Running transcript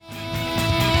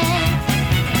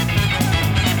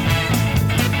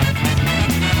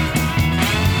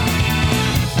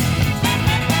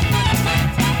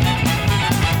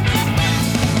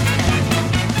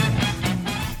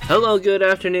Hello, good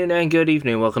afternoon, and good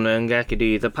evening. Welcome to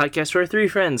Ungakadu, the podcast where three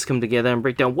friends come together and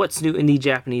break down what's new in the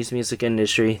Japanese music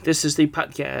industry. This is the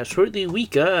podcast for the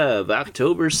week of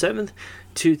October 7th,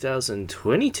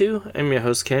 2022. I'm your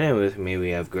host, Ken, and with me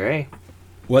we have Gray.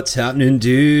 What's happening,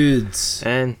 dudes?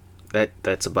 And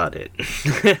that's about it.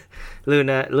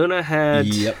 Luna had,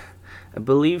 Yep. I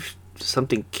believe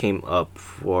something came up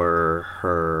for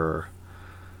her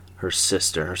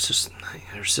sister. Her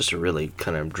sister really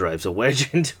kind of drives a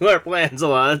wedge into our plans a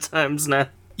lot of times now.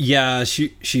 Yeah,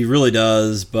 she really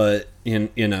does, but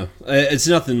you know, it's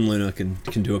nothing Luna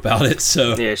can do about it.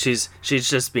 So yeah, she's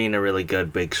just being a really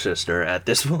good big sister at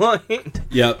this point.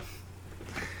 Yep,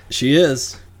 she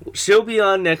is. She'll be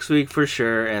on next week for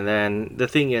sure, and then the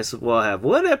thing is, we'll have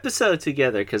one episode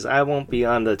together because I won't be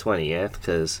on the 20th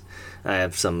because I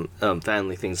have some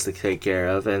family things to take care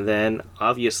of, and then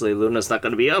obviously Luna's not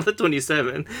going to be on the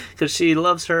 27th because she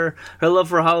loves her love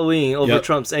for Halloween over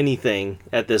trumps anything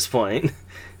at this point,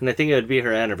 and I think it would be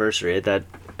her anniversary at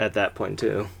that point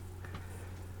too.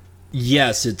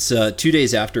 Yes, it's 2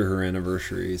 days after her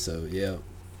anniversary, so yeah.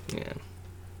 Yeah,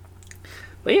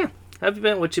 but yeah. How have you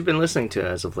been? What you been listening to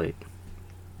as of late?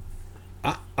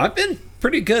 I've been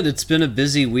pretty good. It's been a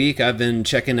busy week. I've been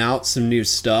checking out some new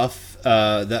stuff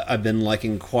that I've been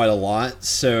liking quite a lot.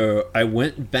 So I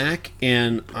went back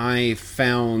and I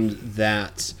found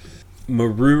that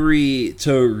Maruri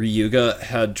to Ryuga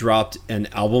had dropped an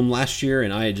album last year,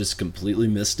 and I had just completely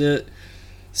missed it.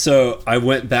 So I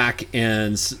went back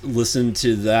and listened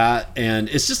to that, and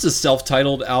it's just a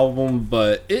self-titled album,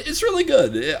 but it's really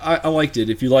good. I liked it.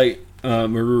 If you like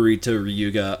Maruri to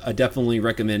Ryuga, I definitely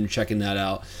recommend checking that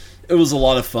out. It was a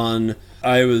lot of fun.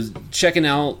 I was checking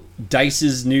out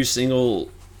Dice's new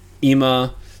single,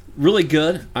 Ima. Really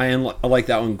good. I like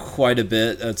that one quite a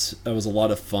bit. That was a lot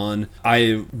of fun.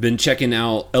 I've been checking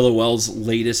out LOL's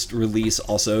latest release,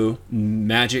 also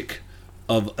Magic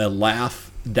of a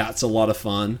Laugh. That's a lot of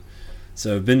fun.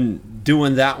 So I've been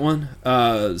doing that one.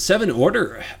 Seven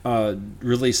Order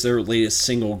released their latest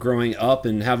single, Growing Up,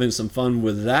 and having some fun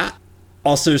with that.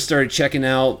 Also started checking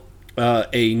out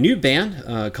a new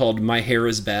band called My Hair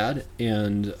Is Bad,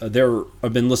 and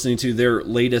I've been listening to their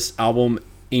latest album,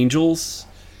 Angels,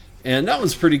 and that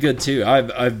was pretty good too.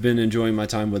 I've been enjoying my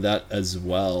time with that as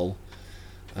well.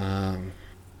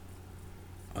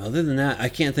 Other than that, I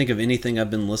can't think of anything I've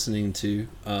been listening to.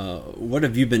 What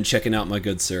have you been checking out, my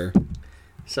good sir?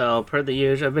 So, per the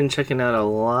usual, I've been checking out a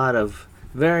lot of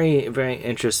very, very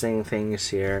interesting things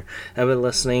here. I've been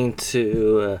listening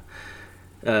to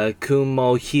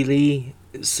Kumohili's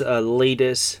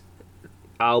latest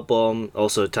album,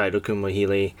 also titled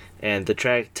Kumohili, and the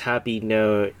track Tabi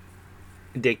no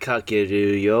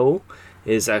Dekakeru Yo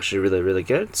is actually really, really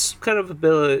good. It's kind of a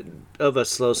bit of a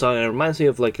slow song, and it reminds me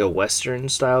of like a Western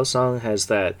style song. It has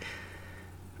that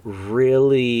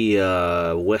really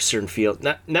Western feel.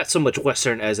 Not so much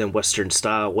Western as in Western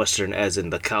style, Western as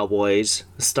in the Cowboys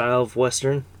style of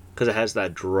Western, because it has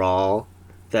that drawl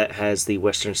that has the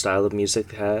Western style of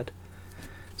music had.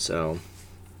 So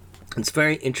it's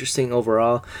very interesting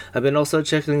overall. I've been also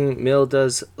checking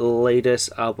Milda's latest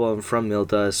album from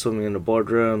Milda, Swimming in the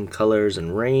Boardroom, Colors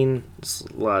and Rain. It's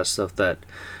a lot of stuff that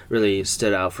really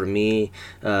stood out for me.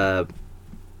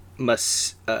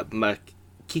 Makiko's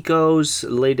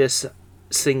latest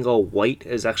single, White,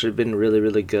 has actually been really,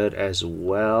 really good as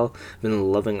well. I've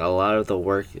been loving a lot of the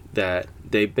work that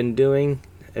they've been doing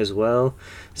as well.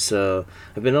 So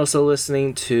I've been also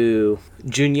listening to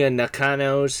Junya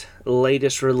Nakano's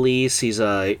latest release. He's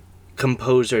a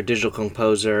composer, digital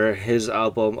composer. His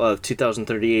album of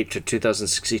 2038 to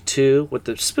 2062,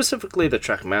 with specifically the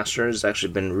track Master, has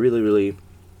actually been really, really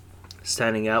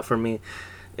standing out for me.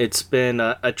 It's been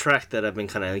a track that I've been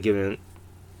kind of getting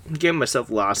myself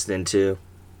lost into.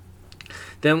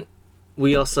 Then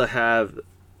we also have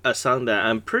a song that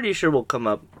I'm pretty sure will come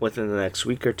up within the next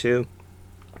week or two,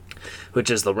 which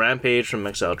is The Rampage from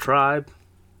Exile Tribe,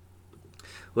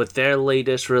 with their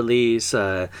latest release,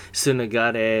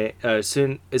 Tsunage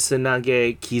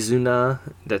Kizuna.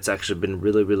 That's actually been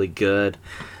really, really good.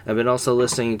 I've been also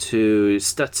listening to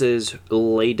Stutz's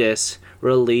latest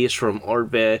release from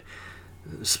Orbit,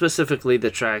 specifically the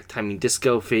track Timing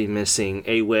Disco missing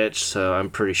A-Witch, so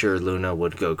I'm pretty sure Luna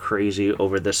would go crazy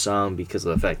over this song because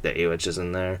of the fact that A-Witch is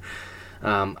in there.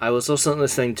 I was also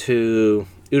listening to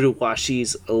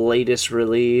Uruwashi's latest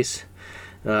release,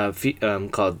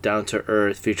 called Down to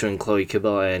Earth, featuring Chloe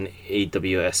Kibble and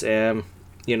AWSM.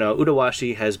 You know,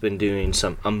 Uruwashi has been doing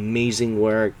some amazing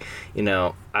work. You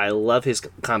know, I love his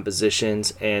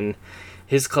compositions and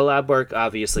his collab work,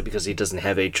 obviously, because he doesn't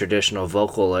have a traditional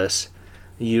vocalist.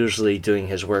 usually doing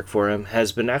his work for him,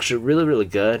 has been actually really, really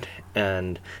good.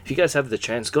 And if you guys have the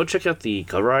chance, go check out the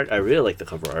cover art. I really like the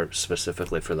cover art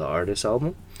specifically for the Artist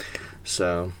album.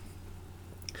 So,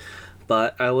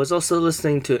 but I was also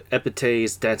listening to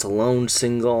Epitay's Dance Alone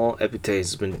single.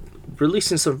 Epitay's been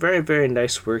releasing some very, very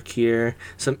nice work here.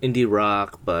 Some indie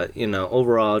rock, but,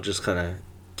 overall just kind of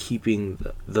keeping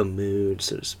the mood,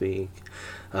 so to speak.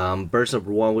 Birds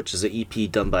Number One, which is an EP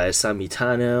done by Asami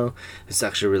Tano. It's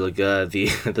actually really good.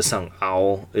 The song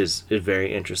Owl is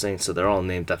very interesting. So they're all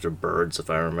named after birds, if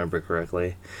I remember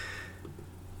correctly.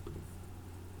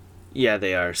 Yeah,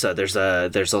 they are. So there's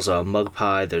also a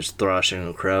Mugpie, there's Thrush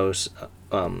and Crows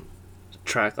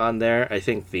track on there. I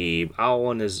think the Owl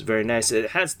one is very nice.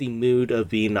 It has the mood of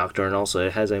being nocturnal, so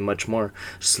it has a much more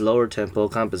slower tempo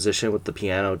composition with the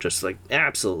piano just like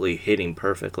absolutely hitting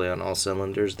perfectly on all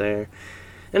cylinders there.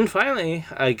 And finally,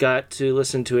 I got to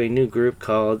listen to a new group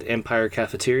called Empire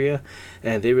Cafeteria,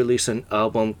 and they released an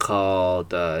album called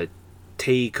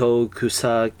Teiko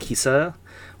Kusa Kisa,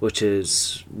 which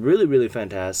is really, really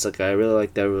fantastic. I really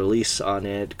like that release on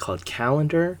it called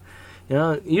Calendar.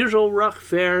 Usual rock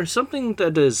fare, something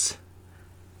that is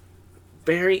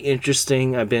very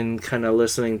interesting. I've been kind of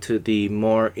listening to the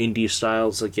more indie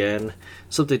styles again,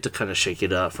 something to kind of shake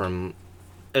it up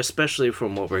especially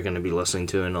from what we're going to be listening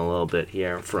to in a little bit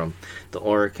here from the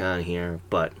Oricon here.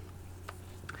 But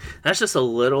that's just a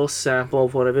little sample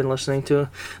of what I've been listening to.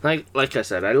 Like I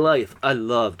said, I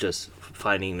love just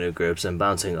finding new groups and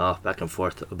bouncing off back and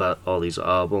forth about all these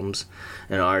albums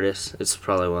and artists. It's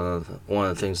probably one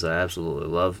of the things that I absolutely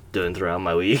love doing throughout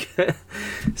my week.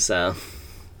 So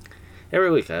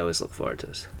every week I always look forward to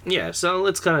this. Yeah, so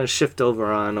let's kind of shift over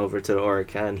to the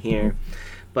Oricon here.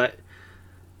 But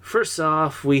first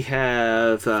off, we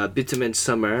have Bitumen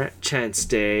Summer, Chance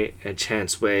Day, and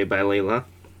Chance Way by Layla.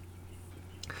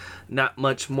 Not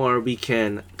much more we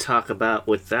can talk about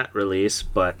with that release,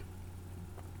 but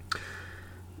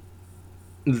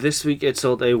this week it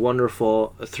sold a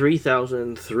wonderful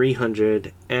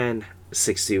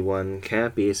 3,361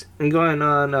 copies. And going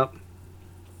on up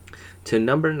to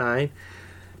number 9,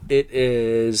 it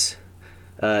is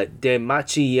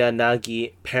Demachi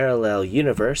Yanagi Parallel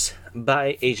Universe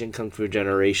by Asian Kung Fu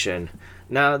Generation.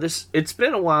 Now, it's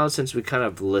been a while since we kind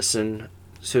of listened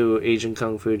to Asian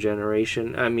Kung Fu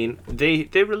Generation. I mean, they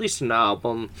released an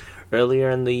album earlier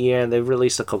in the year, and they've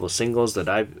released a couple singles that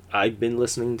I've been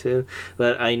listening to,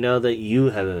 but I know that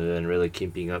you haven't been really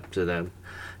keeping up to them.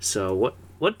 So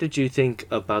what did you think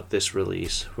about this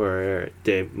release for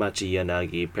Demachi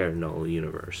Yanagi Parallel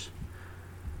Universe?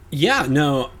 Yeah,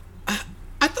 no,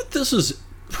 I thought this was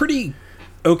pretty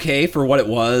okay for what it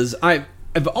was. I've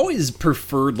always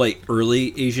preferred like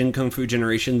early Asian Kung Fu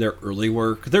Generation, their early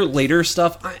work. Their later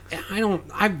stuff,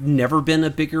 I've never been a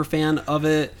bigger fan of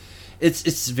it.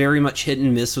 It's very much hit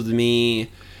and miss with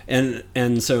me, and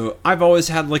so I've always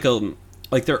had like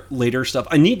their later stuff.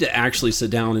 I need to actually sit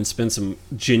down and spend some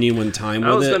genuine time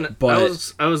with it.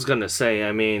 But I was gonna say,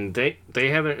 I mean, they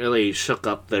haven't really shook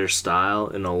up their style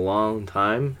in a long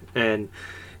time, and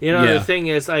the thing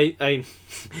is, I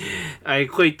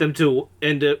equate them to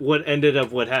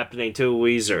what happening to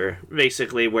Weezer,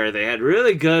 basically, where they had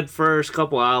really good first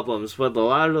couple albums, but a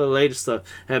lot of the latest stuff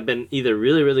have been either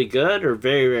really, really good or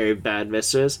very, very bad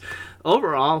misses.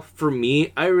 Overall, for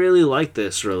me, I really liked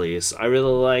this release. I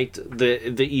really liked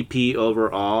the EP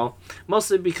overall,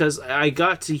 mostly because I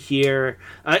got to hear...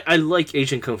 I like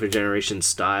Asian Kung Fu Generation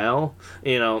style,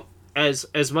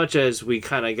 as much as we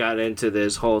kind of got into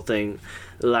this whole thing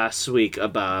last week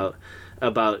about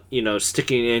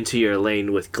sticking into your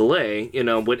lane with Galay.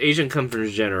 With Asian Kung Fu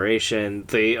Generation,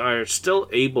 they are still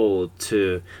able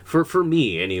to, for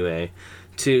me anyway,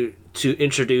 to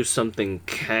introduce something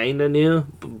kind of new,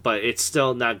 but it's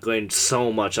still not going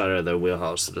so much out of their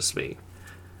wheelhouse, so to speak.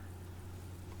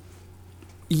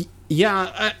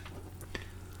 Yeah,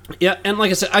 and like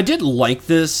I said, I did like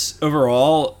this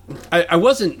overall. I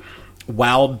wasn't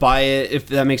wowed by it, if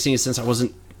that makes any sense. I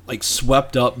wasn't like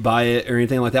swept up by it or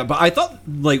anything like that, but I thought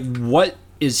like what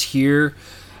is here,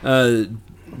 Demachi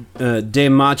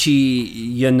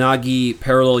Yanagi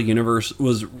Parallel Universe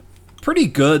was pretty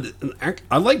good.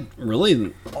 I like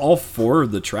really all 4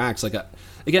 of the tracks. Like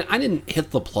again, I didn't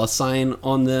hit the plus sign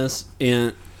on this,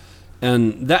 and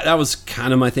that was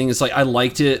kind of my thing. It's like I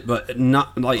liked it, but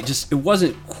not like it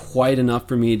wasn't quite enough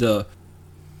for me to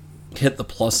hit the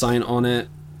plus sign on it.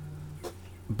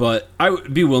 But I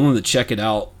would be willing to check it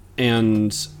out.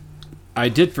 And I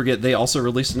did forget they also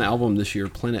released an album this year,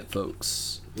 Planet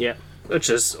Folks. Yeah, which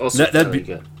is also that'd be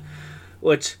good.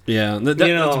 Which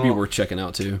that'd be worth checking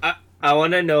out too. I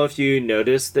want to know if you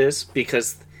noticed this,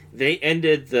 because they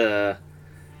ended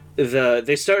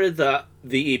they started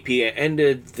the EP and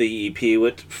ended the EP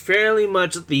with fairly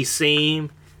much the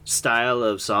same style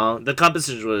of song. The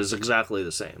composition was exactly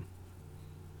the same.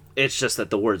 It's just that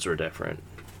the words were different.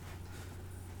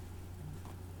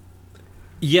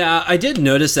 Yeah, I did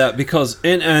notice that because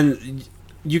and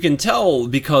you can tell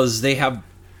because they have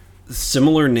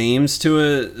similar names to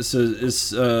it. So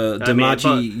it's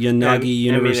Damaji Yanagi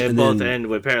Universe. They both end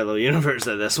with Parallel Universe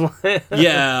at this one.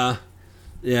 Yeah.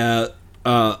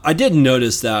 I did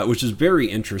notice that, which is very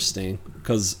interesting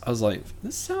because I was like,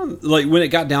 this sounds like when it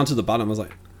got down to the bottom, I was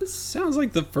like, this sounds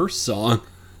like the first song.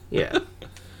 Yeah.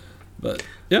 But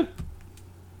yeah.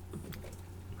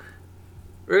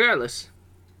 Regardless,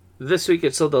 this week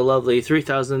it sold a lovely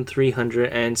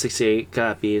 3,368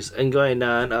 copies, and going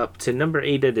on up to number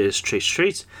 8 it is Trace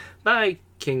Trace by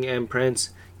King and Prince.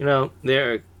 You know,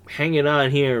 they're hanging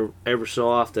on here ever so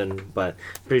often, but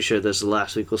pretty sure this is the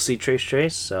last week we'll see Trace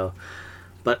Trace, so...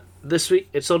 But this week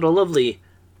it sold a lovely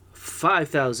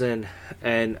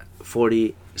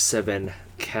 5,047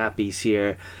 copies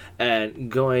here,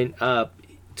 and going up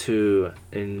to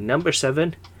number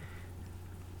 7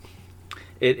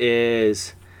 it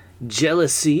is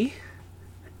Jealousy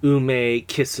Ume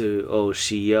Kisu o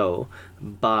Shio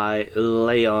by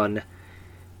Leon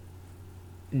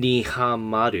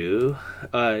Nihama.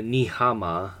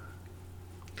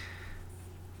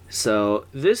 So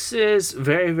this is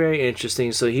very, very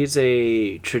interesting. So he's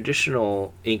a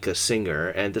traditional Inca singer,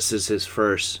 and this is his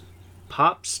first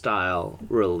pop style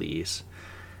release.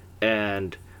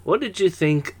 And what did you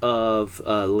think of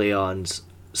Leon's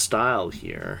style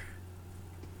here?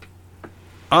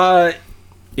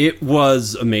 It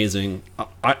was amazing.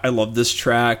 I love this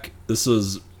track. This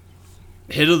was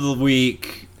hit of the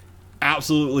week.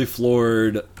 Absolutely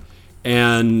floored.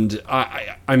 And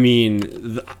I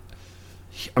mean,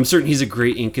 I'm certain he's a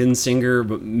great Incan singer,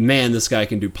 but man, this guy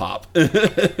can do pop.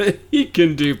 He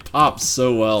can do pop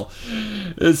so well.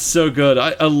 It's so good.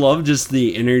 I love just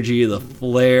the energy, the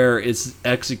flair. It's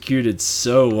executed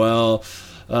so well.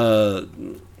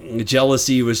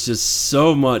 Jealousy was just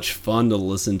so much fun to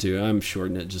listen to. I'm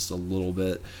shorting it just a little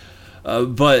bit.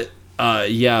 But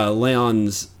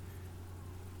Leon's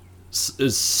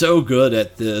is so good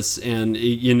at this. And,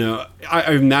 you know,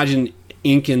 I imagine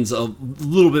Incan's a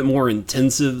little bit more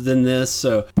intensive than this.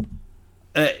 So,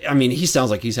 I mean, he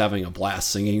sounds like he's having a blast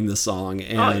singing this song.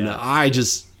 And I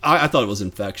thought it was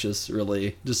infectious,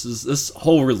 really. Just this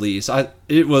whole release.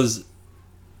 It was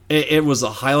a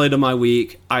highlight of my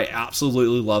week. I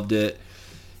absolutely loved it,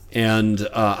 and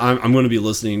I'm going to be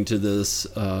listening to this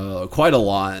quite a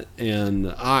lot. And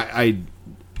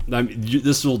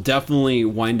this will definitely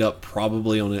wind up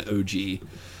probably on an OG.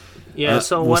 Yeah,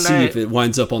 so we'll see if it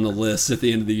winds up on the list at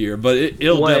the end of the year, but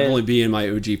it'll definitely be in my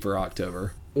OG for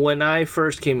October. When I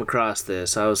first came across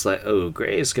this, I was like, "Oh,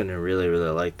 Gray is going to really,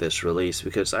 really like this release,"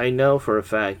 because I know for a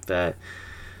fact that,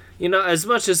 you know, as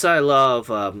much as I love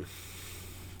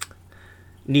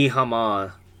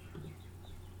Nihama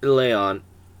Leon,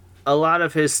 a lot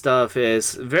of his stuff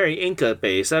is very Inca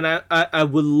based, and I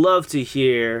would love to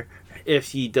hear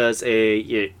if he does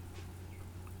a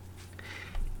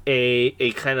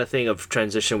kind of thing of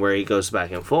transition where he goes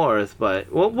back and forth,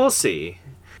 but we'll see.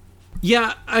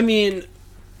 Yeah, I mean,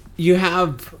 you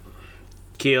have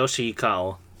Kiyoshi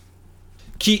Hikawa.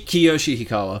 Kiyoshi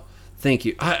Hikawa. Thank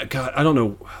you. I don't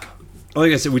know.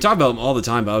 Like I said, we talk about him all the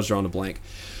time, but I was drawing a blank.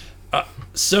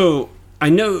 So I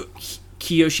know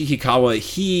Kiyoshi Hikawa.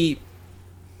 He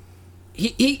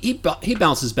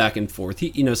bounces back and forth.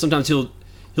 Sometimes he'll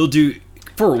do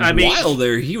for a while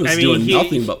there. He was doing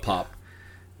nothing but pop.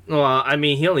 Well, I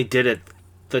mean, he only did it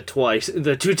the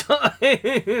two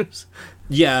times.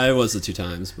 Yeah, it was the 2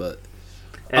 times, but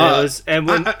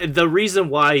the reason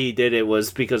why he did it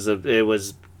was because it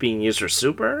was being used for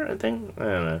Super. I think I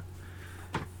don't know.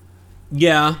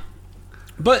 Yeah,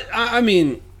 but I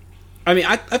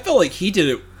felt like he did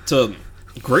it to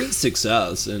great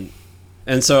success, and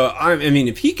so I mean,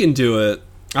 if he can do it,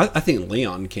 I think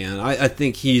Leon can. I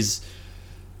think he's.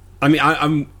 I mean,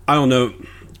 I don't know.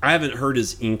 I haven't heard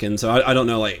his Incan, so I don't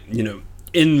know. Like, you know,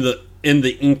 in the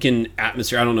Incan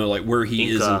atmosphere, I don't know like where he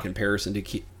is in comparison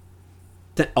to.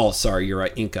 Oh, sorry, you're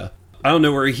right, Inca. I don't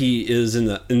know where he is in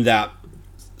that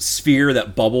sphere,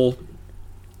 that bubble,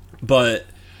 but.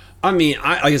 I mean,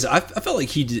 I felt like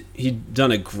he'd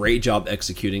done a great job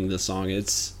executing this song.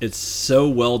 It's so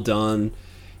well done,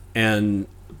 and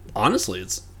honestly,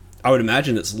 I would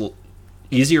imagine it's a little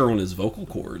easier on his vocal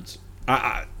cords.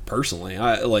 I personally,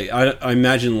 I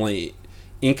imagine like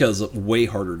Inca's way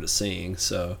harder to sing.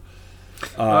 So,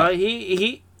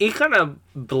 he he kind of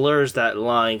blurs that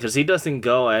line because he doesn't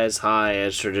go as high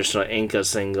as traditional Inca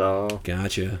single.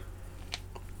 Gotcha.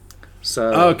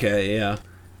 So okay, yeah.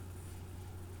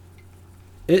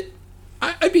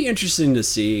 I'd be interesting to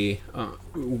see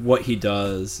what he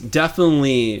does.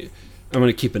 Definitely, I'm going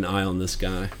to keep an eye on this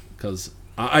guy because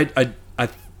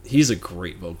he's a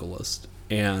great vocalist,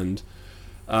 and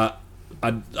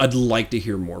I'd like to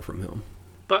hear more from him.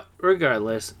 But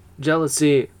regardless,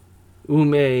 Jealousy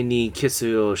Ume ni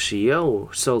Kisu o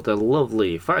Shio sold a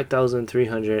lovely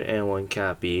 5,301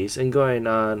 copies, and going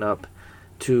on up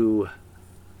to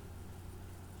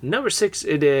number 6,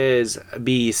 it is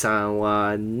B-san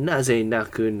wa Naze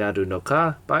Naku Naru no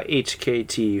Ka by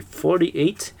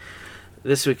HKT48.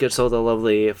 This week it sold a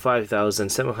lovely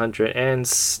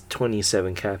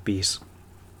 5,727 copies.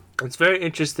 It's very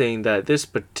interesting that this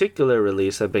particular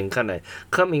release have been kind of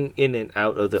coming in and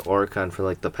out of the Oricon for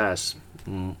like the past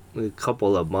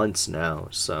couple of months now,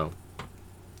 so.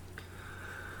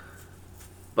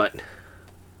 But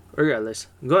regardless,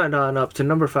 going on up to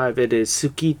number 5, it is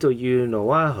Suki to Yu no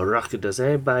wa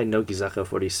Rakudaze by Nogizaka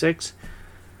 46.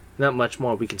 Not much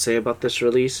more we can say about this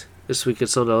release. This week it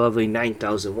sold a lovely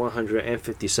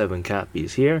 9,157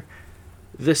 copies here.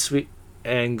 This week,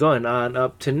 and going on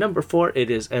up to number 4,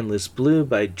 it is Endless Blue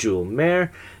by Jewel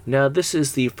Mare. Now this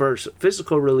is the first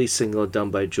physical release single done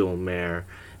by Jewel Mare,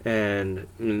 and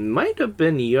might have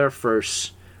been your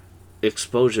first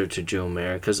exposure to Jewel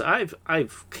Mare, because I've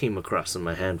came across them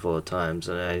a handful of times,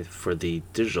 and for the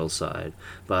digital side,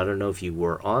 but I don't know if you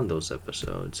were on those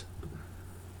episodes.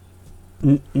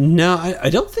 No,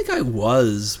 I don't think I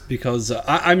was, because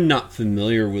I'm not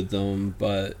familiar with them,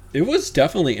 but it was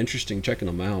definitely interesting checking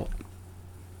them out.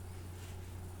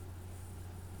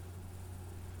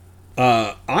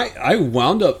 I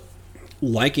wound up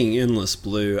liking Endless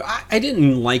Blue. I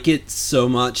didn't like it so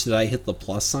much that I hit the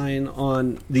plus sign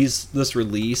on this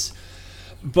release,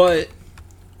 but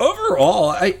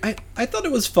overall, I thought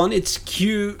it was fun. It's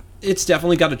cute. It's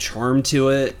definitely got a charm to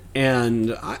it,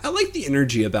 and I like the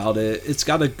energy about it. It's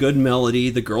got a good melody.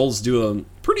 The girls do a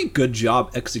pretty good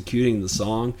job executing the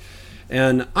song,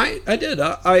 and I did.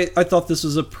 I thought this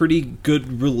was a pretty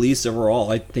good release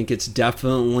overall. I think it's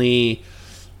definitely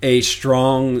a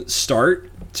strong start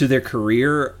to their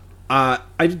career. I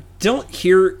don't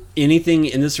hear anything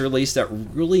in this release that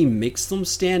really makes them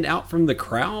stand out from the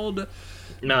crowd.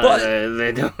 No, but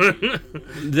they don't.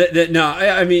 No,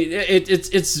 I mean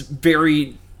it's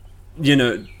very,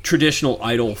 traditional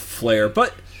Idol flair,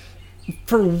 but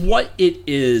for what it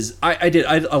is, I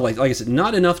like I said,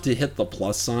 not enough to hit the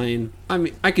plus sign. I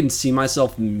mean, I can see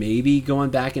myself maybe going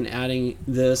back and adding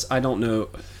this. I don't know.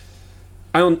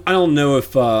 I don't know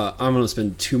if I'm going to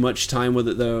spend too much time with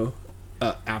it though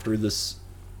after this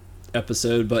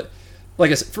episode, but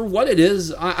like I said, for what it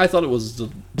is, I thought it was a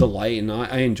delight, and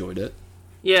I enjoyed it.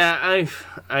 Yeah,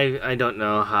 I don't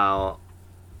know how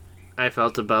I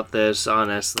felt about this,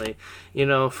 honestly.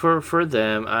 For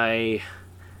them,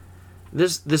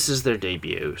 this is their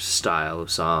debut style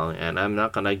of song, and I'm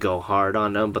not gonna go hard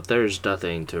on them, but there's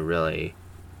nothing to really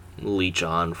leech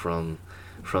on from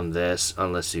this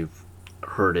unless you've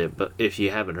heard it. But if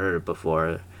you haven't heard it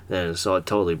before, then it's all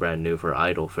totally brand new for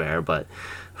Idol fare. But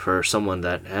for someone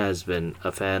that has been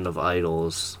a fan of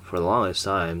idols for the longest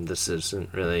time, this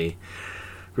isn't really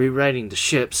rewriting the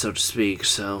ship, so to speak.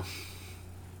 So,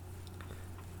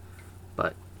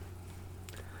 but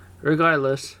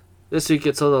regardless, this week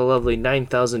it sold a lovely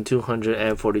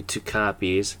 9,242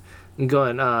 copies.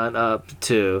 Going on up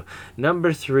to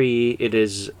number 3, it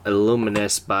is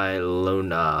Illuminous by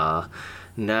Luna.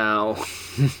 Now,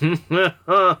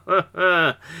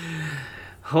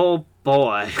 oh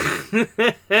boy.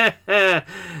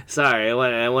 Sorry,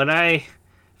 when I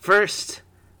first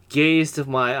gazed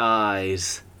my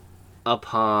eyes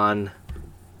upon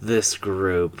this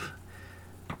group,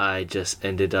 I just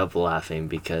ended up laughing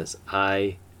because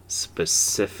I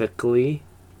specifically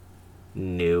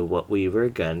knew what we were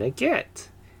gonna get,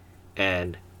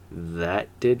 and that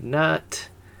did not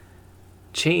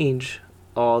change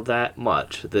all that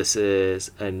much. This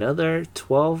is another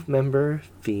 12-member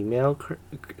female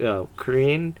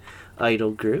Korean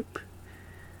idol group,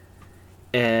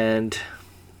 and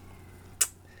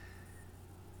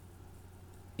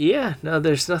yeah, no,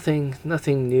 there's nothing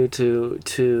new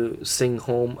to sing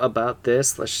home about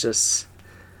this. Let's just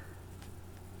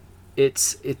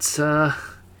it's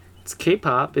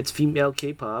K-pop, it's female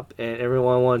K-pop, and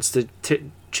everyone wants to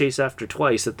chase after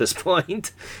Twice at this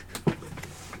point.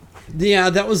 Yeah,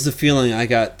 that was the feeling I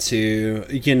got too.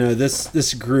 You know,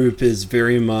 this group is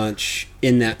very much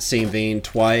in that same vein.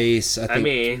 Twice, I think. I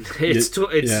mean, it's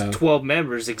 12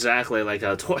 members exactly like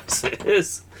how Twice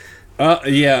is.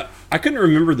 Yeah, I couldn't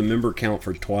remember the member count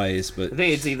for Twice, but I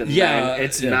think it's either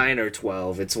 9 or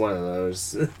 12. It's one of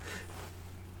those.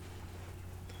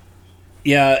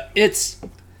 Yeah, it's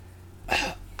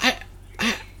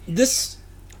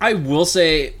I will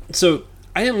say, so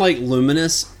I didn't like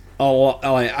Luminous.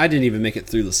 I didn't even make it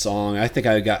through the song. I think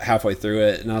I got halfway through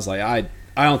it, and I was like, I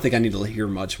don't think I need to hear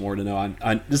much more to know.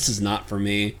 This is not for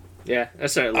me. Yeah, I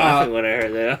started laughing when I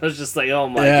heard that. I was just like, "Oh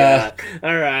my god!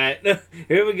 All right,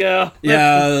 here we go."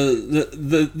 Yeah,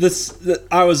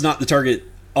 I was not the target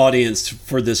audience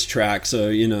for this track, so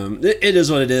you know, it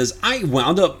is what it is. I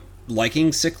wound up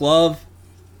liking Sick Love.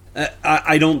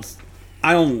 I don't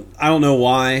know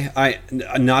why.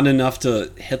 Not enough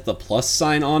to hit the plus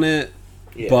sign on it.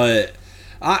 Yeah. But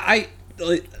I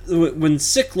when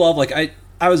Sick Love, like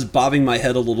I was bobbing my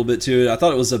head a little bit to it. I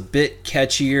thought it was a bit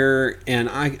catchier, and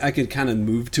I could kind of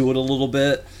move to it a little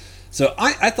bit. So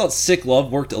I thought Sick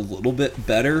Love worked a little bit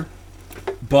better,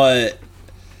 but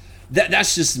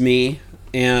that's just me.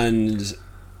 And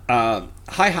Hi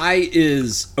Hi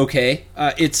is okay.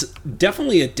 It's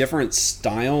definitely a different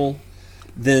style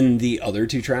than the other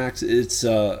two tracks. It's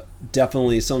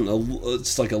definitely something.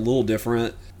 It's like a little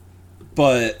different.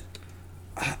 But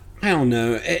I don't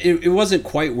know. It wasn't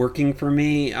quite working for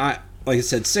me. Like I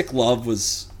said, Sick Love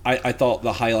was I thought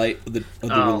the highlight of the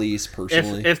release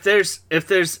personally. If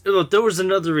there was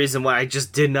another reason why I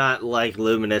just did not like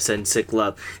Luminous and Sick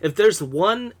Love. If there's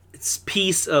one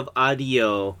piece of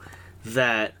audio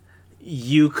that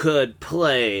you could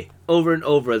play over and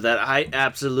over that I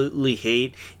absolutely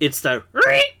hate, it's the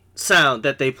sound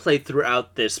that they play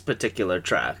throughout this particular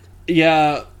track.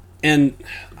 Yeah. And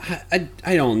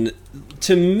I don't.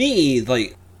 To me,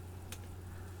 like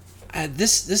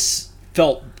this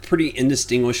felt pretty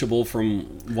indistinguishable from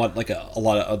what like a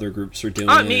lot of other groups are doing.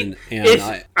 I mean,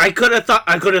 and I could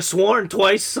have sworn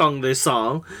Twice sung this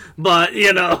song, but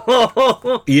you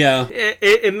know, yeah,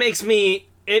 it makes me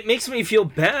feel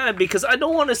bad because I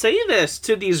don't want to say this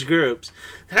to these groups.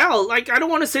 Hell, like I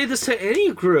don't want to say this to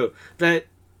any group that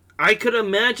I could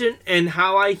imagine and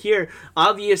how I hear.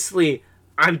 Obviously,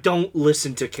 I don't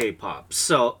listen to K-pop,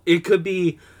 so it could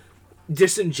be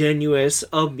disingenuous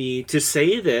of me to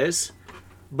say this,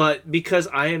 but because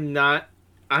I'm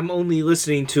only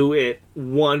listening to it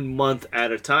 1 month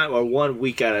at a time or 1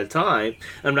 week at a time.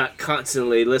 I'm not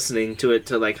constantly listening to it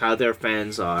to like how their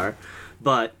fans are,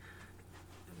 but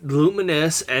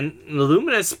Luminous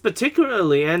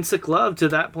particularly and Sick Love to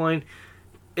that point,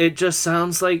 it just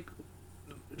sounds like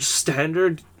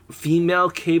standard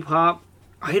female K-pop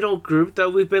idol group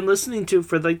that we've been listening to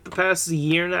for like the past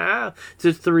 1.5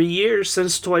 to 3 years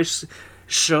since Twice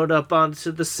showed up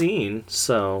onto the scene.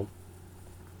 So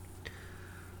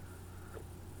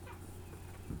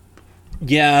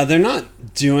yeah, they're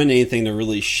not doing anything to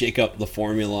really shake up the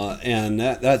formula, and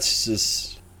that's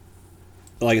just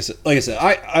like I said,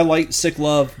 I like Sick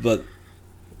Love, but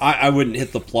I wouldn't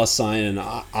hit the plus sign, and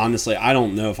honestly, I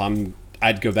don't know if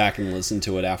I'd go back and listen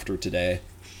to it after today.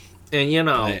 And you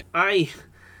know, I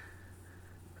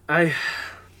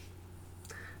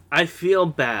feel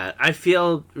bad. I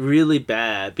feel really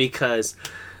bad because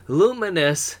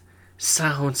Luminous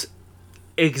sounds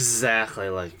exactly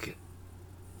like.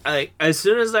 As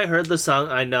soon as I heard the song,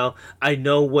 I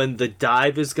know when the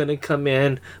dive is gonna come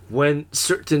in, when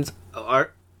certain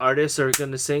artists are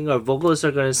gonna sing or vocalists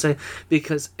are gonna sing,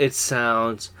 because it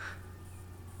sounds.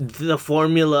 The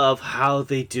formula of how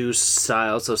they do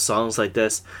styles of songs like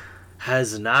this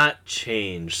has not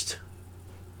changed.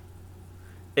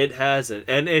 It hasn't.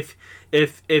 And if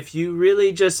you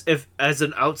really just, if as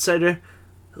an outsider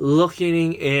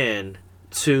looking in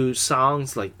to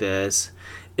songs like this,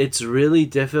 it's really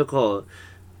difficult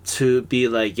to be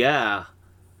like, yeah,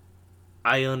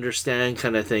 I understand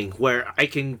kind of thing, where I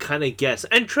can kind of guess.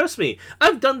 And trust me,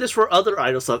 I've done this for other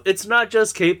idol stuff. It's not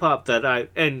just K-pop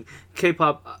and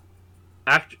K-pop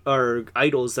or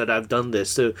idols that I've done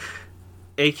this to.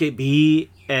 AKB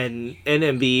and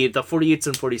NMB, the 48s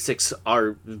and 46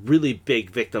 are really big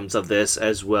victims of this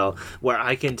as well, where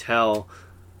I can tell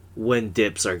when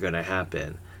dips are going to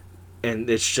happen. And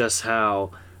it's just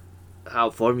how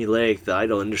formulaic the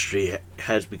idol industry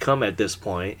has become at this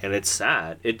point, and it's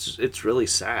sad. It's really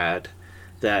sad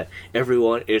that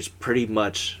everyone is pretty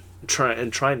much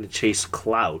trying to chase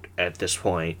clout at this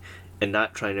point and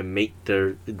not trying to make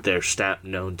their stamp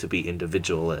known to be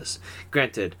individualist.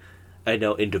 Granted, I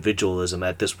know individualism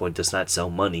at this point does not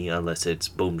sell money unless it's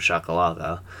boom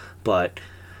shakalaka, but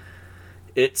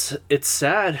it's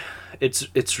sad.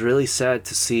 It's really sad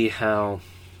to see how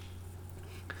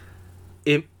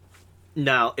it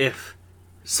now if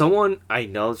someone I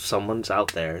know someone's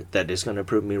out there that is going to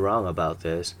prove me wrong about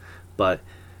this, but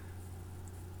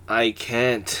I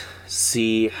can't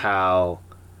see how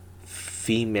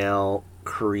female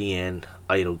Korean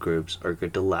idol groups are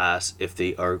going to last if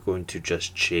they are going to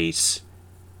just chase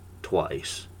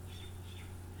twice.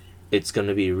 It's going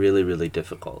to be really, really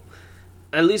difficult.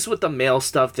 At least with the male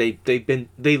stuff, they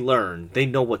learn. They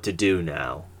know what to do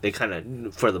now. They kind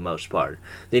of, for the most part,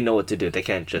 they know what to do. They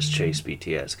can't just chase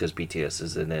BTS because BTS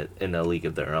is in a league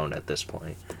of their own at this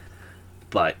point.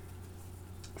 But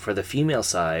for the female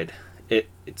side,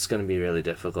 it's going to be really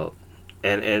difficult.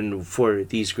 And for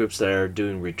these groups that are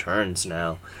doing returns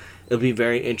now, it'll be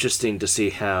very interesting to see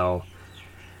how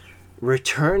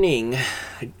returning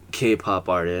K-pop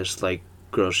artists like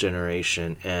Girls'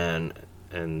 Generation and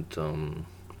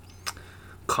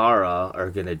Kara are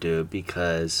gonna do,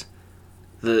 because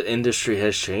the industry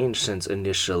has changed since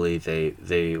initially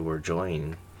they were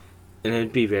joining, and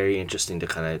it'd be very interesting to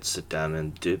kind of sit down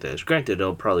and do this. Granted,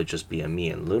 it'll probably just be a me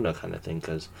and Luna kind of thing,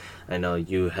 because I know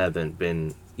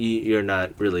you're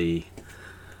not really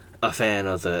a fan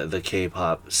of the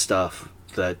K-pop stuff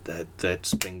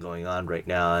that's been going on right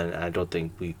now, and I don't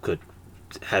think we could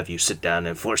have you sit down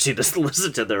and force you to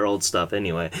listen to their old stuff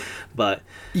anyway. But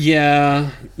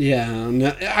yeah,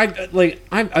 no,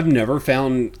 I've never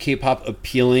found K-pop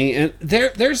appealing, and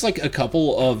there's like a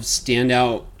couple of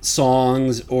standout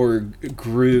songs or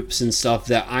groups and stuff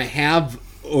that I have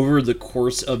over the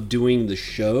course of doing the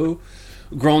show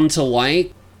grown to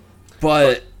like,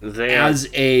 but as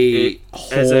a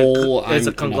whole, as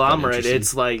a conglomerate,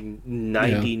 it's like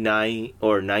 99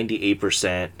 or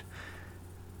 98%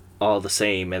 all the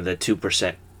same, and the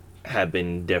 2% have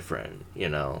been different. You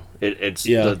know, it's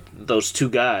those two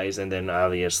guys, and then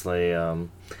obviously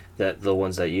that the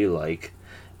ones that you like,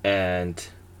 and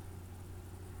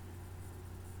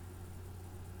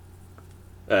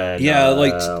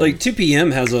like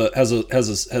 2PM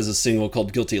has a single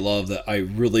called "Guilty Love" that I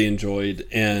really enjoyed,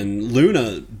 and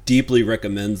Luna deeply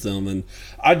recommends them, and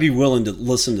I'd be willing to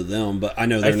listen to them, but I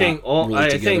know they're not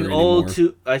really together anymore.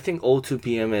 I think old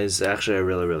 2PM is actually a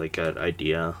really, really good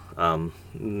idea.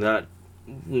 Not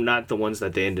the ones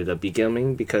that they ended up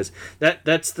becoming, because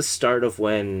that's the start of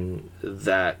when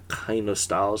that kind of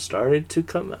style started to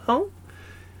come out.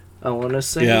 I want to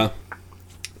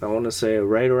say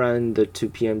right around the 2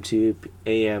 p.m. 2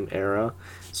 a.m. era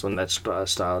is when that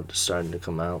style started to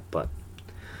come out. But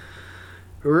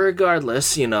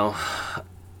regardless, you know,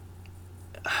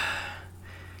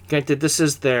 granted, this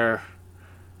is their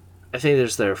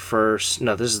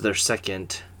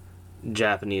second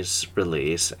Japanese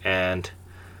release, and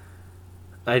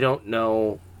I don't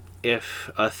know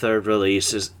if a third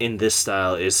release is in this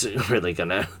style is really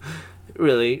gonna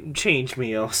really change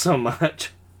me so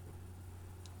much.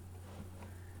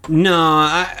 No,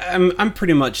 I'm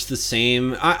pretty much the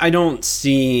same. I don't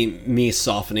see me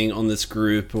softening on this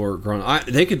group or growing.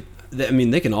 They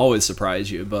can always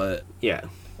surprise you, but yeah.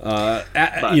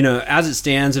 You know, as it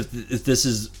stands, if this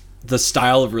is the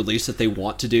style of release that they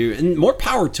want to do, and more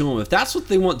power to them. If that's what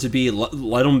they want to be,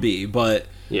 let them be. But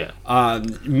yeah,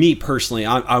 me personally,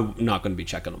 I'm not going to be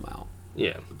checking them out.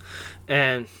 Yeah,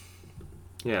 and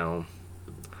you know.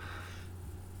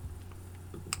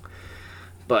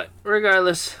 But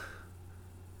regardless,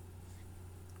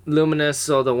 Luminous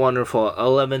sold a wonderful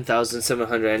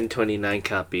 11,729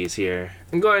 copies here.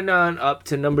 And going on up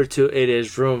to number 2, it is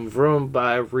Vroom Vroom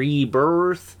by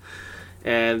Rebirth.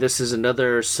 And this is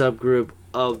another subgroup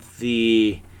of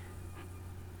the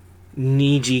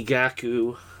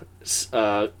Nijigaku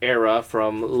era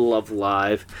from Love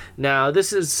Live. Now,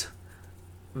 this is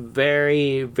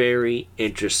very, very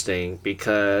interesting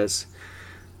because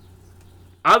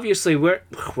obviously we're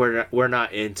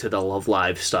not into the Love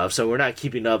Live stuff, so we're not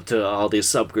keeping up to all these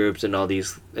subgroups and all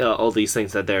these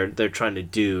things that they're trying to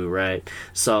do, right?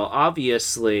 So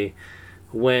obviously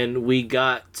when we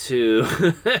got to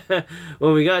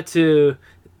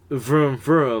Vroom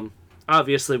Vroom,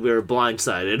 obviously we were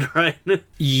blindsided, right?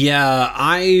 Yeah,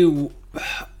 I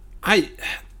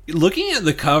looking at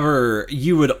the cover,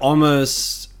 you would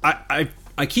almost I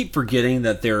keep forgetting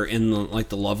that they're in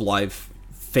the Love Live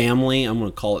family. I'm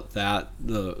going to call it that.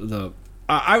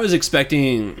 I was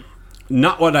expecting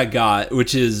not what I got,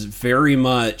 which is very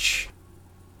much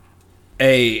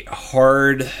a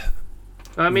hard.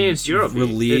 I mean, it's Europe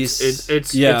release.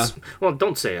 It's well,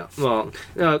 don't say it. Well,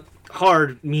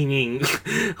 hard means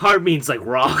like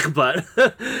rock, but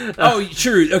oh,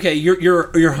 true. Okay, you're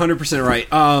 100% right.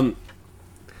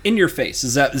 In your face,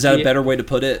 is that a better way to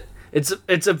put it?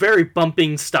 it's a very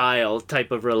bumping style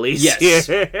type of release. Yes.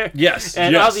 Here. Yes.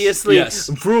 And yes, obviously, yes.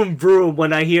 vroom vroom.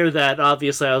 When I hear that,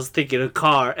 obviously I was thinking of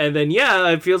car, and then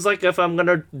it feels like if I'm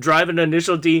gonna drive an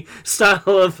Initial D style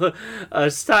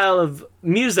of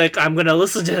music, I'm gonna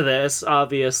listen to this,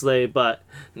 obviously. But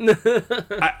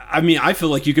I mean, I feel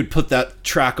like you could put that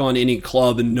track on any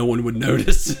club and no one would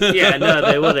notice. Yeah, no,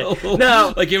 they wouldn't.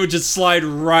 No, like it would just slide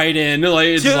right in. Like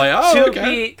it's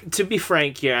to be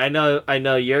frank here, I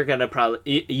know you're gonna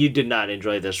probably you did not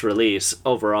enjoy this release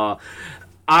overall.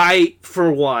 I,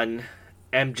 for one,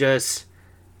 am just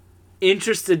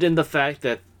interested in the fact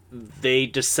that they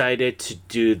decided to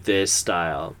do this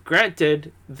style.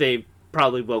 Granted, they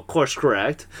probably will course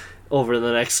correct over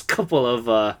the next couple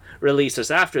of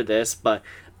releases after this, but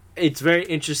it's very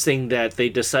interesting that they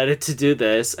decided to do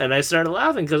this, and I started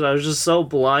laughing because I was just so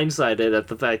blindsided at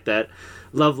the fact that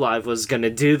Love Live was going to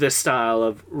do this style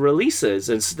of releases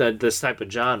instead this type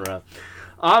of genre.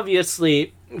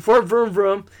 Obviously, for Vroom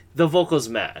Vroom, the vocals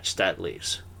matched, at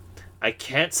least. I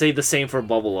can't say the same for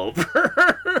Bubble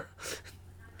Over.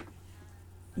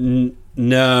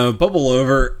 No, Bubble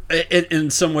Over, in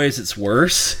some ways it's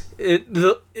worse.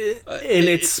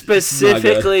 It's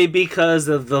specifically because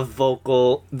of the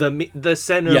vocal, the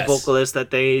center vocalist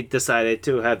that they decided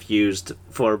to have used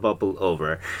for Bubble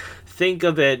Over. Think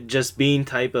of it just being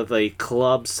type of a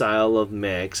club style of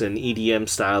mix, an EDM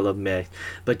style of mix,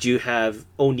 but you have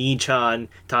Oni-chan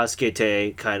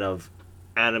Tasukete kind of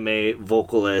anime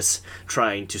vocalist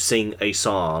trying to sing a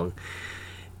song.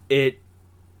 It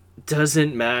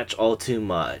doesn't match all too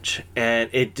much, and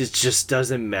it just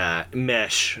doesn't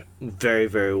mesh very,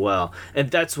 very well. And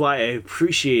that's why I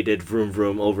appreciated Vroom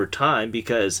Vroom over time,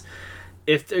 because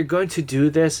if they're going to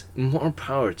do this, more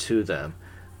power to them.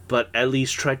 But at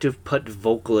least try to put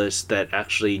vocalists that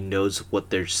actually knows what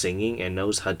they're singing and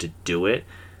knows how to do it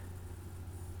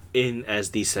in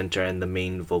as the center and the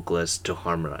main vocalist to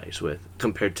harmonize with,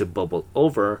 compared to Bubble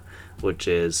Over, which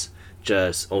is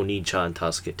just Oni-chan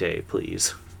Tasukete,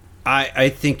 please. I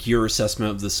think your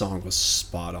assessment of the song was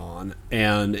spot on,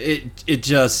 and it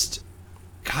just,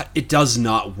 God, it does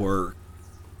not work.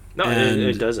 No,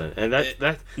 it doesn't, and that's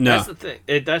the thing.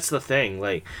 That's the thing.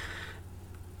 Like,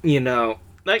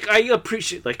 like I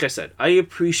appreciate, like I said, I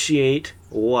appreciate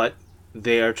what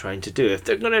they are trying to do. If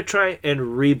they're gonna try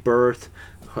and rebirth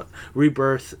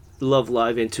Love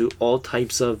Live into all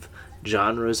types of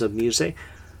genres of music,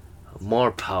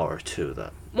 more power to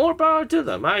them. More power to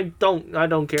them. I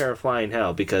don't care a flying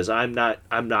hell, because I'm not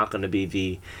going to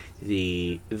be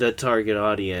the target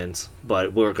audience,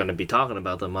 but we're going to be talking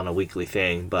about them on a weekly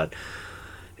thing. But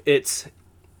it's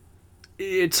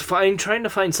fine trying to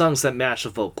find songs that match the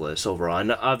vocalist overall,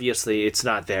 and obviously it's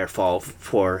not their fault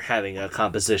for having a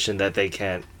composition that they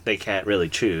can't really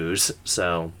choose.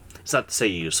 So it's not to say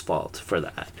you's fault for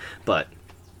that, but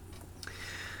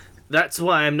that's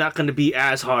why I'm not going to be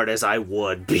as hard as I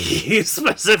would be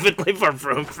specifically for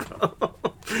Vroom Vroom.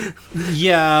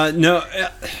 Yeah, no,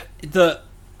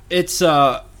 it's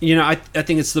I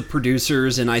think it's the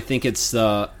producers, and I think it's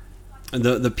the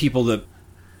people that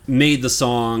made the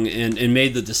song and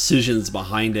made the decisions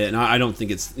behind it, and I don't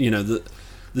think it's the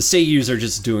seiyus are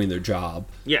just doing their job.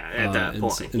 Yeah, at that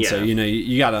point. And so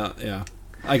you gotta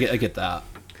I get that.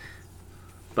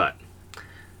 But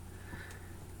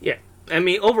yeah, I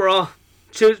mean, overall,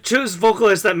 choose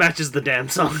vocalist that matches the damn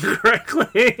song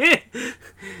correctly.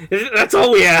 That's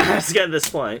all we ask at this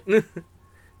point.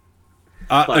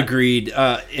 Agreed.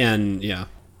 And yeah.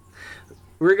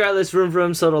 Regardless, Vroom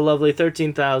Vroom sold a lovely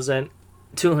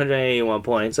 13,281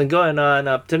 points. And going on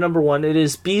up to number 1, it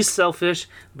is Be Selfish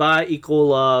by Equal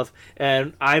Love.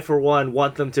 And I, for one,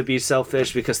 want them to be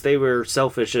selfish, because they were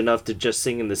selfish enough to just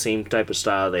sing in the same type of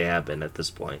style they have been at this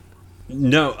point.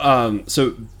 No,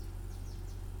 so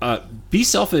Be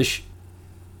Selfish,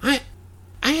 I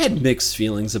had mixed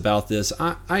feelings about this.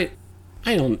 I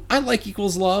like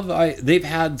Equals Love. They've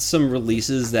had some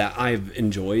releases that I've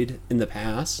enjoyed in the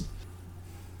past,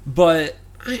 but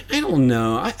I don't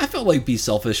know. I felt like Be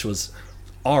Selfish was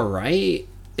all right.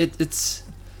 It's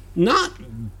not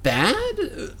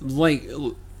bad. Like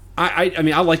I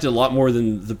mean, I liked it a lot more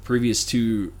than the previous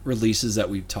 2 releases that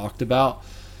we've talked about,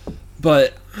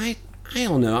 but I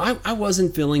don't know. I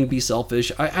wasn't feeling Be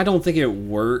Selfish. I don't think it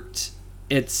worked.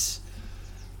 It's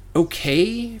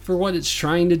okay for what it's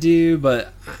trying to do,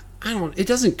 but it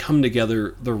doesn't come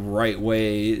together the right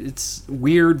way. It's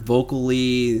weird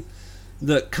vocally.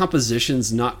 The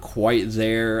composition's not quite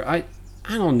there. I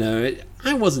don't know.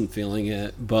 I wasn't feeling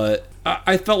it, but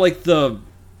I felt like the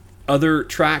other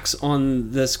tracks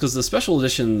on this, because the special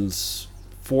editions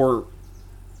for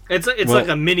It's like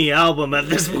a mini album at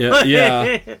this point.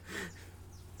 Yeah.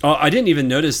 Oh, I didn't even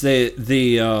notice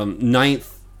the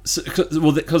ninth.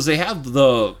 Well, because they have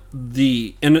the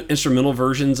instrumental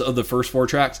versions of the first 4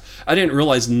 tracks. I didn't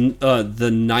realize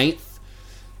the ninth.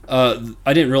 I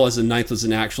didn't realize the ninth was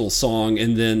an actual song,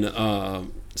 and then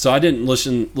so I didn't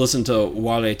listen to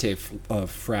Walete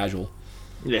Fragile.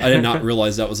 Yeah. I did not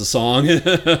realize that was a song.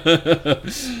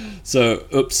 So,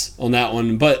 oops on that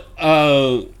one. But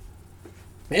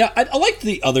yeah, I liked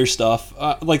the other stuff.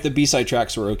 Like the B-side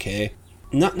tracks were okay.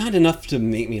 Not enough to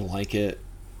make me like it,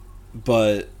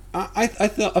 but I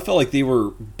felt like they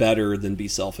were better than Be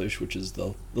Selfish, which is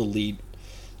the lead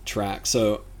track.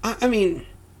 So I mean,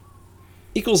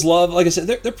 Equals Love, like I said,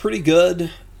 they're pretty good,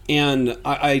 and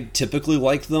I typically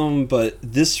like them, but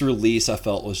this release I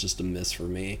felt was just a miss for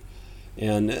me,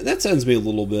 and that saddens me a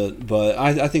little bit. But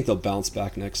I think they'll bounce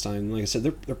back next time. Like I said,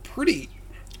 they're pretty.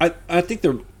 I think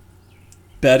they're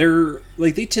better.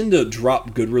 Like they tend to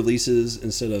drop good releases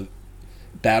instead of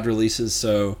bad releases,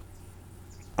 so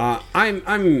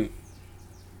I'm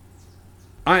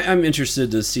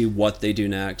interested to see what they do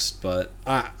next, but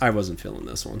I wasn't feeling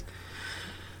this one.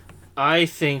 I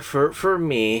think for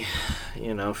me,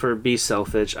 for Be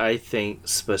Selfish, I think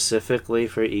specifically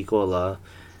for Equal Love,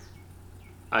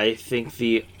 I think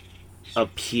the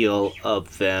appeal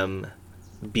of them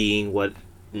being what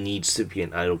needs to be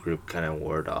an idol group kind of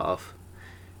wore off,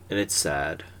 and it's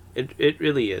sad. It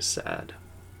really is sad.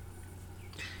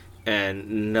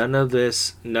 And none of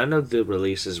the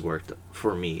releases worked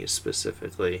for me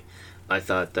specifically. I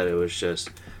thought that it was just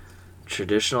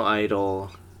traditional idol,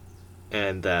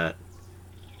 and that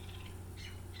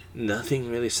nothing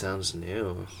really sounds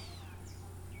new.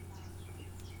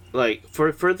 Like,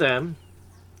 for them,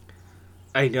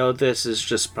 I know this is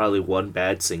just probably one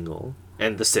bad single,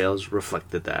 and the sales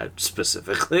reflected that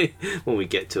specifically when we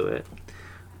get to it.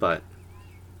 But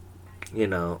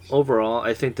overall,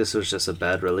 I think this was just a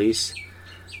bad release.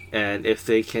 And if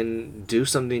they can do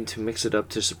something to mix it up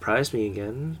to surprise me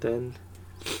again, then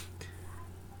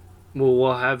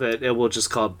we'll have it. It will just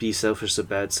call Be Selfish a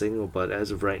bad single. But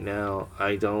as of right now,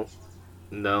 I don't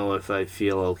know if I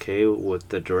feel okay with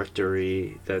the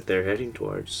directory that they're heading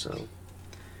towards. So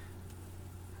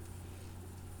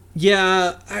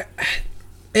yeah,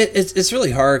 It's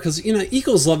really hard because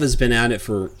Equals Love has been at it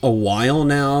for a while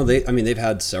now. They've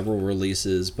had several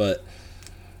releases, but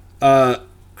like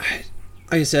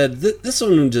I said, this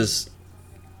one just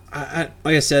like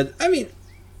I said, I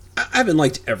haven't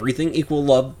liked everything Equal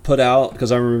Love put out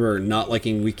because I remember not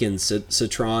liking Weekend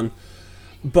Citron,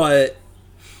 but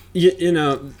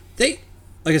they.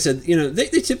 Like I said, they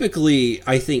typically,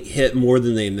 I think, hit more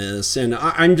than they miss, and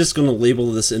I'm just going to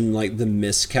label this in like the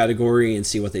miss category and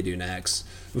see what they do next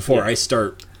before I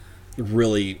start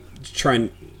really trying.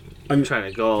 I'm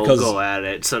trying to go at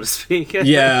it, so to speak.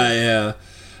 yeah.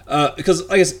 Because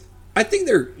I think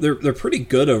they're pretty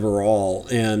good overall,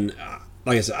 and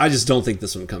like I said, I just don't think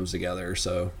this one comes together.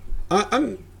 So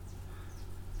I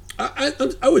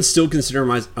would still consider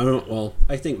I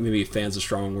think maybe fan's a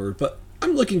strong word, but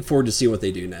I'm looking forward to see what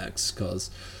they do next because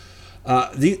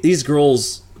these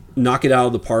girls knock it out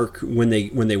of the park when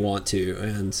they want to,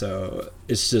 and so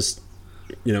it's just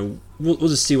we'll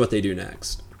just see what they do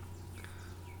next.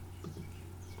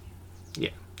 Yeah,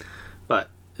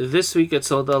 but this week it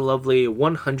sold a lovely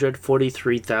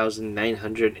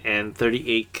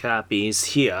 143,938 copies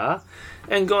here,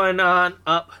 and going on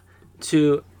up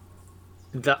to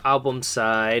the album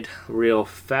side real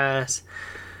fast.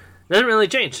 Doesn't really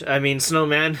change.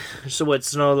 Snowman, so what,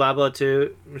 Snow Labo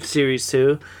 2, Series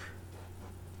 2,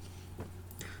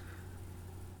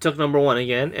 took number 1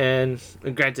 again, and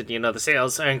granted, the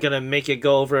sales aren't going to make it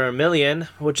go over 1 million,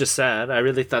 which is sad. I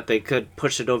really thought they could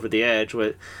push it over the edge,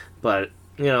 but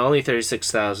only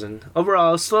 36,000.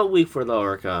 Overall, a slow week for the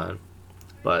Oricon,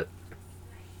 but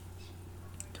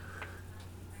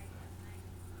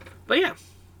yeah,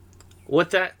 with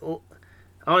that,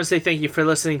 I want to say thank you for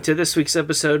listening to this week's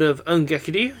episode of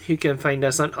Ongakuryu. You can find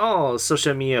us on all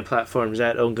social media platforms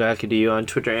at Ongakuryu on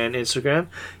Twitter and Instagram.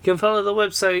 You can follow the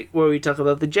website where we talk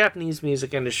about the Japanese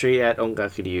music industry at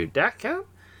ongakuryu.com. You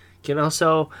can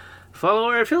also follow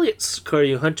our affiliates,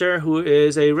 Koryu Hunter, who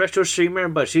is a retro streamer,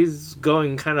 but she's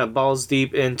going kind of balls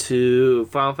deep into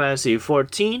Final Fantasy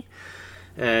XIV.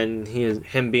 And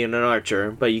him being an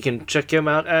archer. But you can check him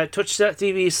out at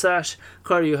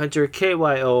twitch.tv/KoryuHunter,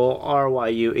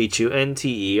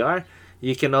 KYORYUHUNTER.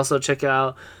 You can also check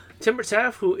out Timber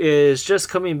Taff, who is just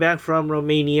coming back from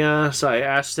Romania. So I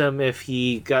asked him if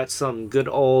he got some good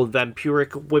old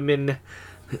vampiric women.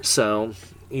 So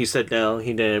he said no,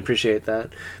 he didn't appreciate that.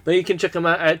 But you can check him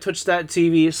out at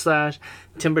twitch.tv/TimberTaft,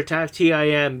 TimberTaft.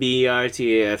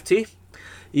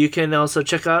 You can also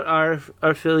check out our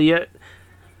affiliate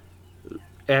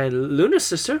and Luna's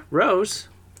sister, Rose.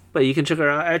 But you can check her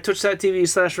out at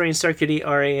twitch.tv/RainstarKitty,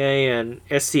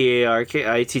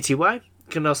 RANSTARKITTY. You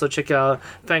can also check out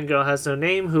Fangirl Has No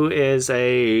Name, who is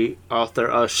a author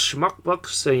of Schmuck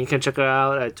Books. So you can check her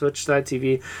out at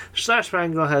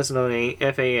twitch.tv/Fangirl Has No Name,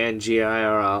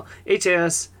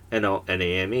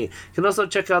 FANGIRLHASNONAME. You can also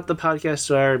check out the podcast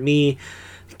where me,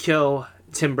 Kill,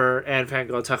 Timber, and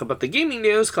Fangirl talk about the gaming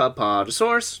news called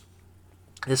Podosaurus.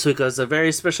 This week was a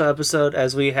very special episode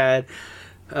as we had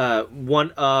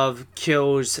one of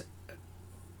Kill's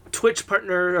Twitch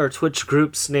partner or Twitch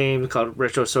group's name called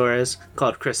Retrosaurus,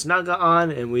 called Chris Naga on,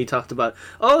 and we talked about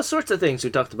all sorts of things. We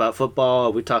talked about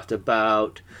football, we talked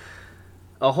about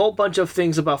a whole bunch of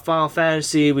things about Final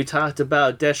Fantasy, we talked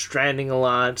about Death Stranding a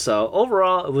lot. So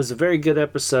overall, it was a very good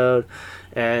episode,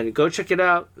 and go check it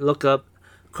out. Look up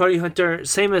Cardi Hunter,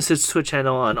 same as his Twitch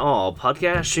channel on all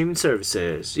podcast streaming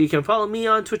services. You can follow me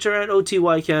on Twitter at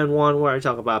OTYCan1, where I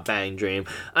talk about Bang Dream,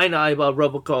 I Know about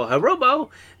Robocall Harobo,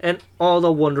 and all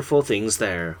the wonderful things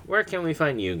there. Where can we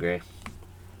find you, Gray?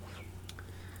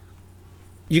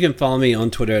 You can follow me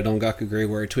on Twitter at OngakuGray,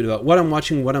 where I tweet about what I'm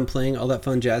watching, what I'm playing, all that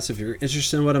fun jazz. If you're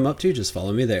interested in what I'm up to, just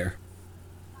follow me there.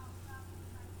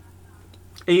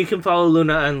 And you can follow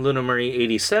Luna and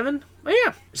LunaMarie87. Oh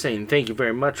yeah, saying thank you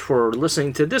very much for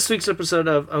listening to this week's episode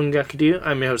of Ongakudu.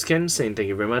 I'm your host Ken, saying thank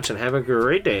you very much and have a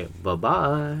great day.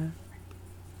 Bye-bye.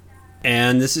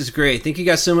 And this is great. Thank you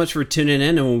guys so much for tuning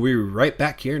in, and we'll be right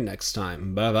back here next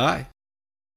time. Bye-bye.